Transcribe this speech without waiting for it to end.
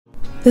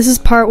This is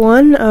part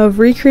one of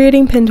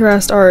recreating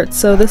Pinterest art.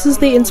 So this is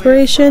the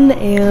inspiration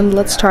and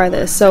let's try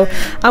this. So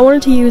I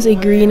wanted to use a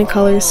green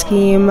color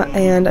scheme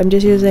and I'm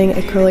just using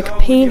acrylic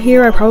paint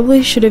here. I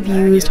probably should have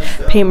used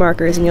paint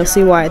markers and you'll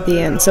see why at the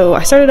end. So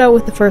I started out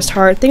with the first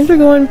heart. Things were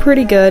going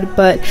pretty good,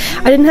 but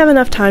I didn't have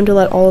enough time to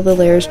let all of the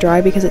layers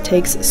dry because it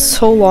takes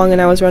so long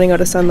and I was running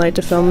out of sunlight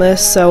to film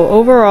this. So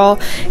overall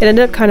it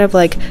ended up kind of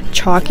like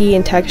chalky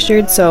and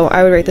textured, so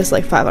I would rate this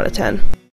like 5 out of 10.